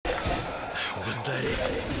Was that it?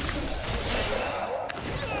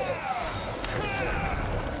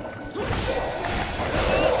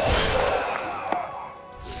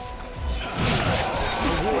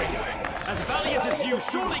 As valiant as you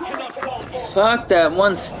surely cannot fall. Fuck that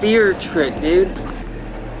one spear trick, dude.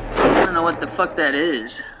 I don't know what the fuck that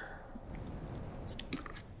is.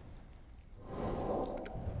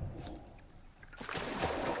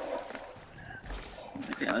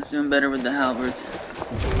 Okay, I was doing better with the halberds.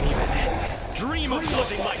 Don't even dream of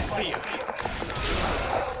lifting my spear.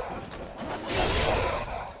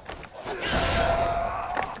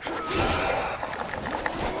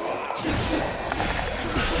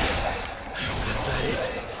 Was that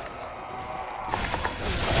it?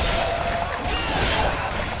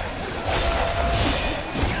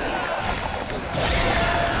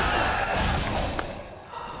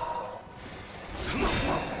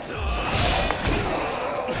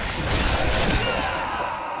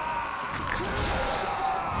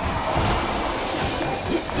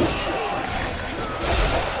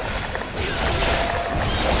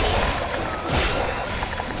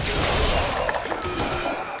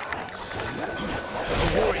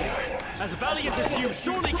 As valiant as you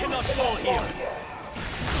surely cannot fall here.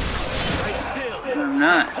 I still I'm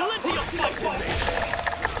not. plenty of fight in me.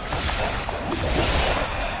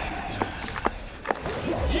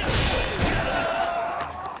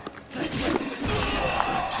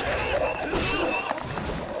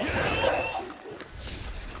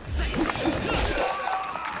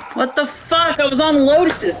 What the fuck? I was on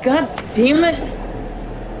Lotus. God damn it.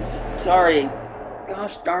 Sorry.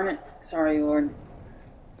 Gosh darn it. Sorry, Lord.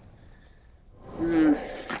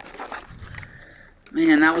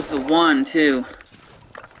 Man, that was the one, too.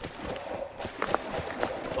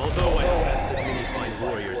 Although I have bested many fine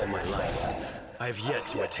warriors in my life, I have yet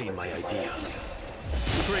to attain my ideal.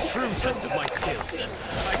 For a true test of my skills,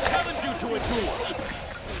 I challenge you to a duel.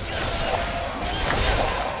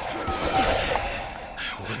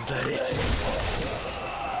 Was that it?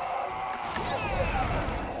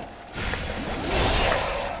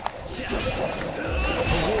 A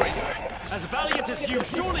warrior, as valiant as you,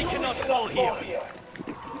 surely cannot fall here.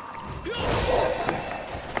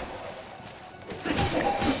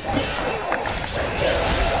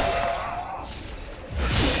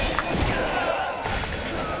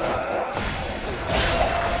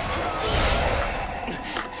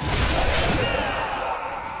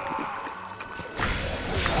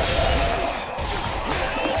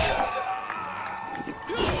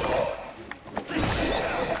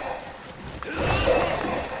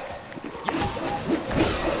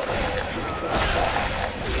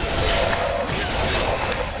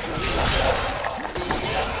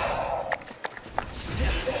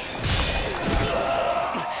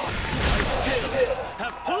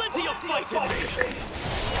 Fight in me!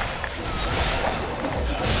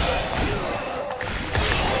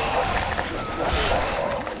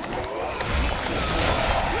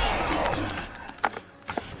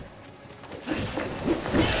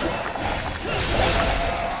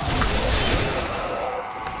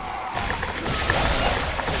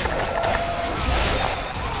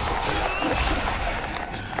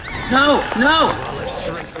 No! No! While I've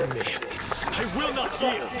strength in me, I will not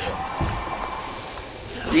yield.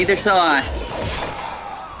 Neither shall I.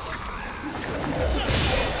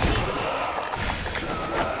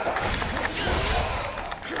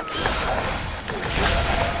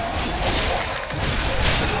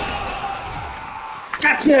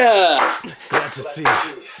 Gotcha! Glad to see.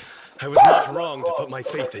 I was not wrong to put my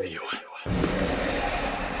faith in you.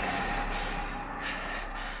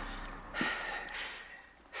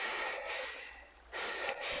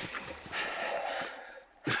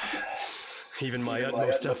 Even my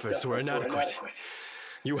utmost efforts were inadequate.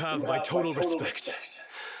 You have my total respect.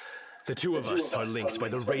 The two of us are linked by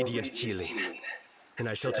the radiant Qilin, and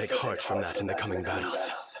I shall take heart from that in the coming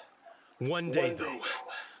battles. One day, though,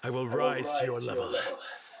 I will rise to your level.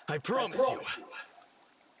 I promise you.